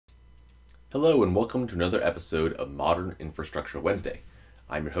Hello and welcome to another episode of Modern Infrastructure Wednesday.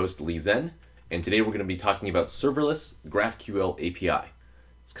 I'm your host Lee Zen, and today we're going to be talking about Serverless GraphQL API.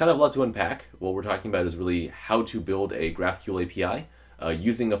 It's kind of a lot to unpack. What we're talking about is really how to build a GraphQL API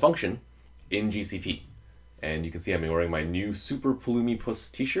using a function in GCP. And you can see I'm wearing my new Super Pulumi Puss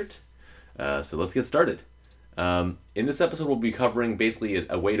t-shirt. So let's get started. In this episode, we'll be covering basically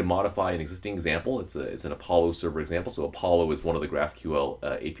a way to modify an existing example. It's an Apollo server example. So Apollo is one of the GraphQL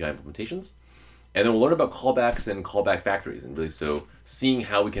API implementations. And then we'll learn about callbacks and callback factories, and really so seeing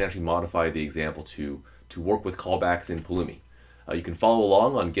how we can actually modify the example to work with callbacks in Pulumi. You can follow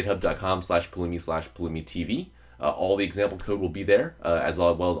along on github.com/Pulumi/PulumiTV. All the example code will be there, as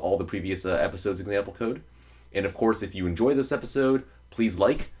well as all the previous episodes example code. And of course, if you enjoy this episode, please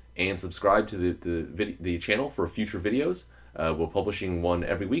like and subscribe to the channel for future videos. We're publishing one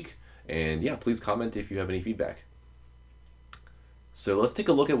every week. And yeah, please comment if you have any feedback. So let's take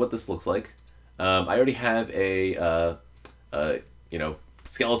a look at what this looks like. I already have a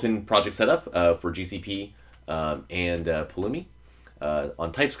skeleton project set up for GCP and Pulumi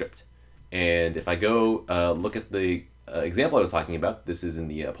on TypeScript. And if I go look at the example I was talking about, this is in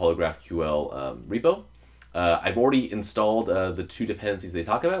the Apollo GraphQL repo. I've already installed the two dependencies they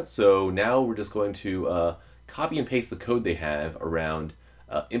talk about. So now we're just going to copy and paste the code they have around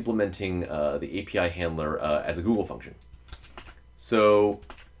implementing the API handler as a Google function. So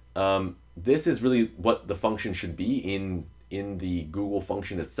this is really what the function should be in the Google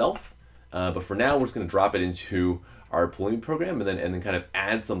function itself. But for now, we're just going to drop it into our Pulumi program and then kind of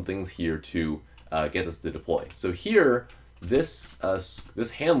add some things here to get this to deploy. So here, this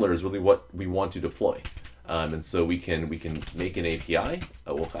handler is really what we want to deploy. And so we can make an API.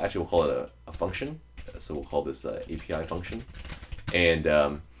 We'll call it a function. So we'll call this API function. And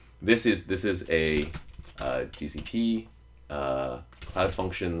this is a GCP Cloud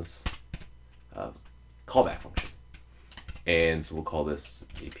Functions callback function. And so we'll call this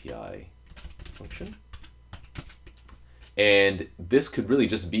API function. And this could really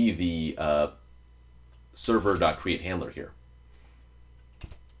just be the server.create handler here.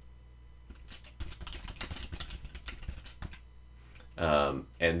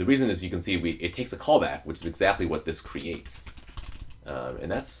 And the reason is you can see it takes a callback, which is exactly what this creates.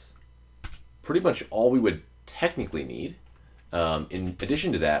 And that's pretty much all we would technically need. In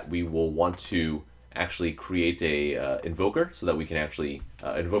addition to that, we will want to actually create a invoker so that we can actually,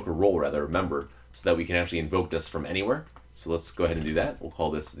 invoker role rather, member, so that we can actually invoke this from anywhere. So let's go ahead and do that. We'll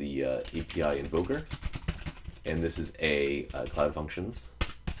call this the API invoker. And this is a Cloud Functions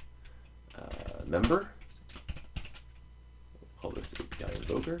member. We'll call this API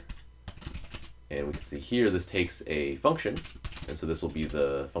invoker. And we can see here this takes a function. And so this will be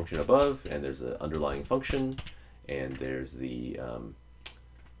the function above, and there's an underlying function. And there's the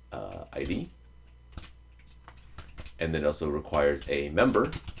ID. And then it also requires a member,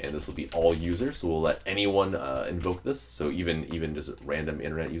 and this will be all users. So we'll let anyone invoke this. So even just random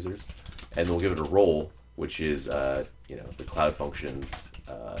internet users. And then we'll give it a role, which is the Cloud Functions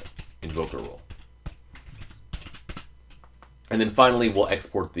invoker role. And then finally, we'll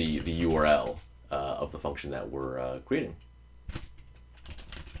export the URL of the function that we're creating.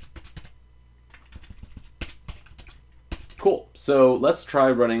 Cool. So let's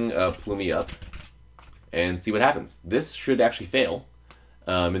try running Pulumi up and see what happens. This should actually fail.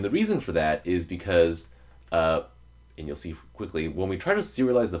 And the reason for that is because, and you'll see quickly, when we try to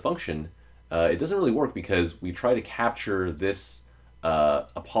serialize the function, it doesn't really work because we try to capture this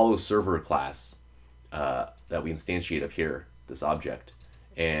Apollo server class that we instantiate up here, this object.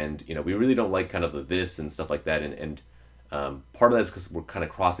 And we really don't like kind of the this and stuff like that. And part of that is because we're kind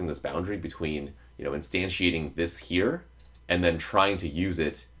of crossing this boundary between instantiating this here and then trying to use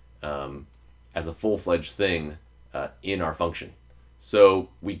it as a full-fledged thing in our function. So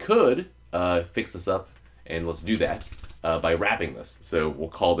we could fix this up, and let's do that by wrapping this. So we'll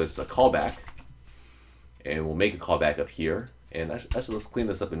call this a callback, and we'll make a callback up here. And actually, let's clean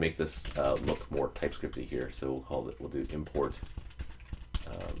this up and make this look more TypeScripty here. So we'll do import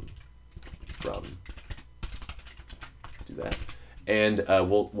from. Let's do that, and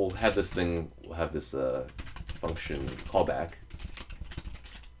we'll have this thing. We'll have this function callback.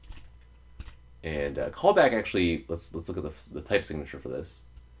 And callback actually, let's look at the type signature for this.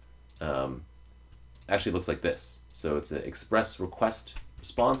 Actually looks like this. So it's an express request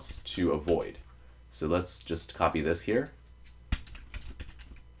response to a void. So let's just copy this here.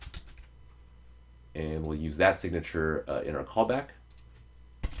 And we'll use that signature in our callback.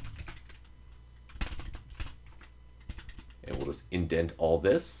 And we'll just indent all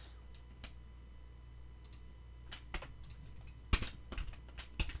this.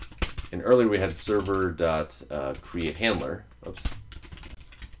 And earlier we had server.create handler. Oops.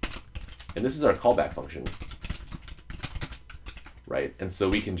 And this is our callback function, right? And so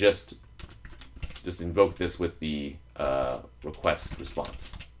we can just invoke this with the request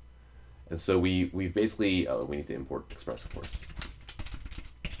response. And so we've basically, we need to import Express, of course.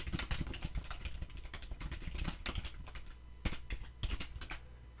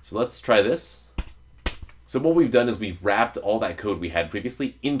 So let's try this. So what we've done is we've wrapped all that code we had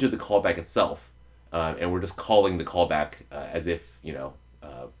previously into the callback itself. And we're just calling the callback as if,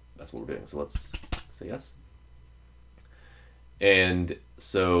 that's what we're doing. So let's say yes. And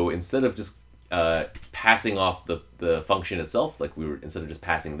so instead of just passing off the function itself, like instead of just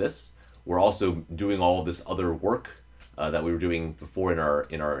passing this, we're also doing all of this other work that we were doing before in our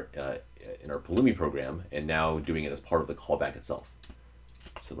Pulumi program, and now doing it as part of the callback itself.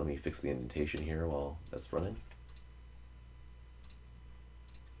 So let me fix the indentation here while that's running.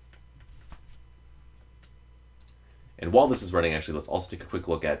 And while this is running, actually, let's also take a quick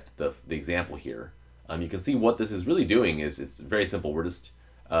look at the example here. You can see what this is really doing is it's very simple. We're just,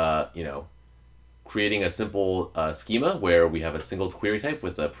 creating a simple schema where we have a single query type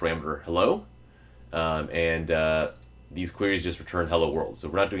with a parameter hello, and these queries just return hello world. So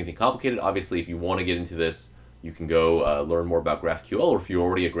we're not doing anything complicated. Obviously, if you want to get into this, you can go learn more about GraphQL, or if you're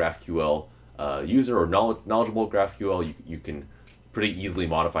already a GraphQL user or knowledgeable of GraphQL, you can pretty easily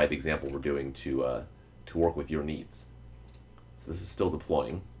modify the example we're doing to work with your needs. So this is still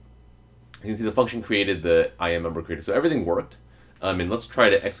deploying. You can see the function created, the IAM member created, so everything worked. And let's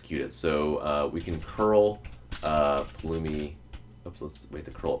try to execute it. So we can curl Pulumi. Oops, let's wait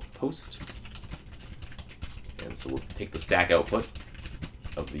to curl up post. And so we'll take the stack output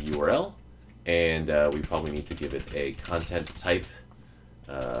of the URL, and we probably need to give it a content type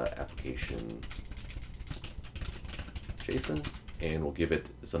application JSON, and we'll give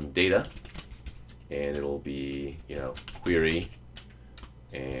it some data, and it'll be query,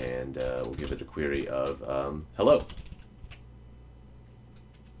 and we'll give it the query of hello.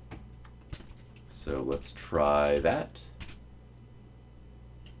 So let's try that.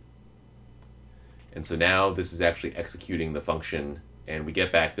 And so now this is actually executing the function, and we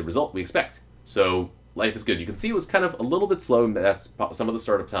get back the result we expect. So life is good. You can see it was kind of a little bit slow, and that's some of the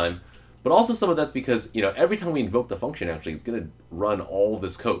startup time, but also some of that's because every time we invoke the function, actually, it's going to run all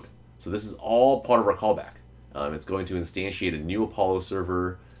this code. So this is all part of our callback. It's going to instantiate a new Apollo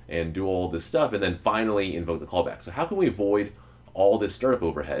server and do all this stuff, and then finally invoke the callback. So how can we avoid all this startup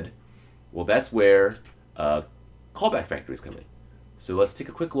overhead? Well, that's where callback factories come in. So let's take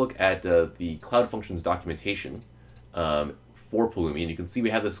a quick look at the Cloud Functions documentation for Pulumi, and you can see we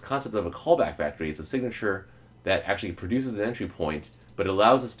have this concept of a callback factory. It's a signature that actually produces an entry point, but it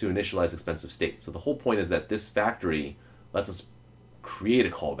allows us to initialize expensive state. So the whole point is that this factory lets us create a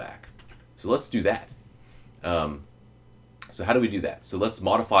callback. So let's do that. So how do we do that? So let's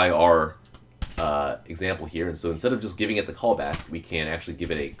modify our example here. And so instead of just giving it the callback, we can actually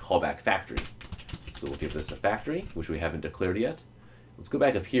give it a callback factory. So we'll give this a factory, which we haven't declared yet. Let's go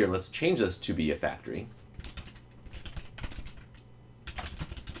back up here and let's change this to be a factory.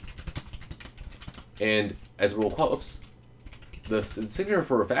 And as we'll call, the signature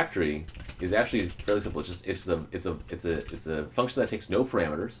for a factory is actually fairly simple. It's a function that takes no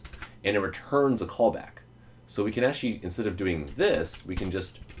parameters, and it returns a callback. So we can actually, instead of doing this, we can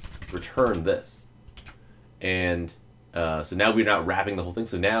just return this. And so now we're not wrapping the whole thing.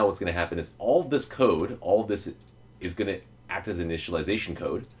 So now what's going to happen is all of this code, all of this is going to act as initialization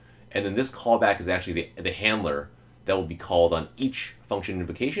code. And then this callback is actually the handler that will be called on each function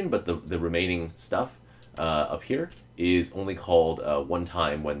invocation, but the remaining stuff up here is only called one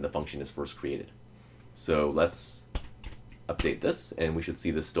time when the function is first created. So let's update this, and we should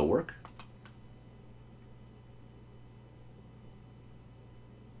see this still work.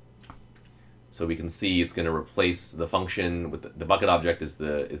 So we can see it's going to replace the function with the bucket object is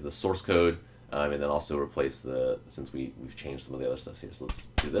the source code, and then also replace since we've changed some of the other stuff here. So let's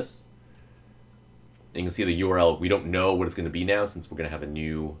do this. And you can see the URL. We don't know what it's going to be now since we're going to have a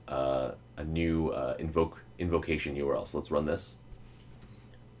new invocation URL. So let's run this.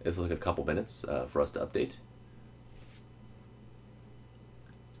 This will take a couple minutes for us to update.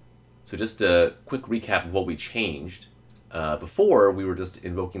 So just a quick recap of what we changed. Before, we were just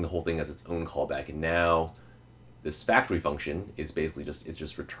invoking the whole thing as its own callback, and now this factory function is basically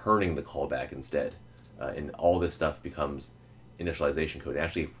just returning the callback instead, and all this stuff becomes initialization code.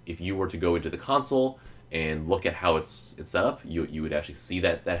 Actually, if you were to go into the console and look at how it's set up, you would actually see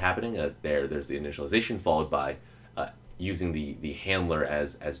that happening. There's the initialization followed by using the handler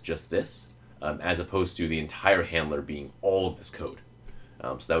as just this, as opposed to the entire handler being all of this code.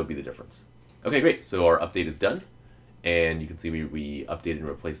 So that would be the difference. Okay, great. So our update is done. And you can see we updated and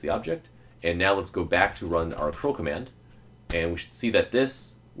replaced the object. And now let's go back to run our curl command. And we should see that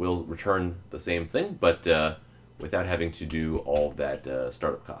this will return the same thing, but without having to do all of that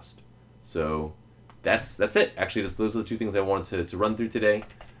startup cost. So that's it. Actually, those are the two things I wanted to run through today.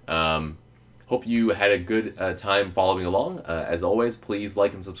 Hope you had a good time following along. As always, please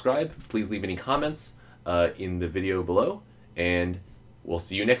like and subscribe. Please leave any comments in the video below, and we'll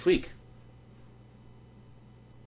see you next week.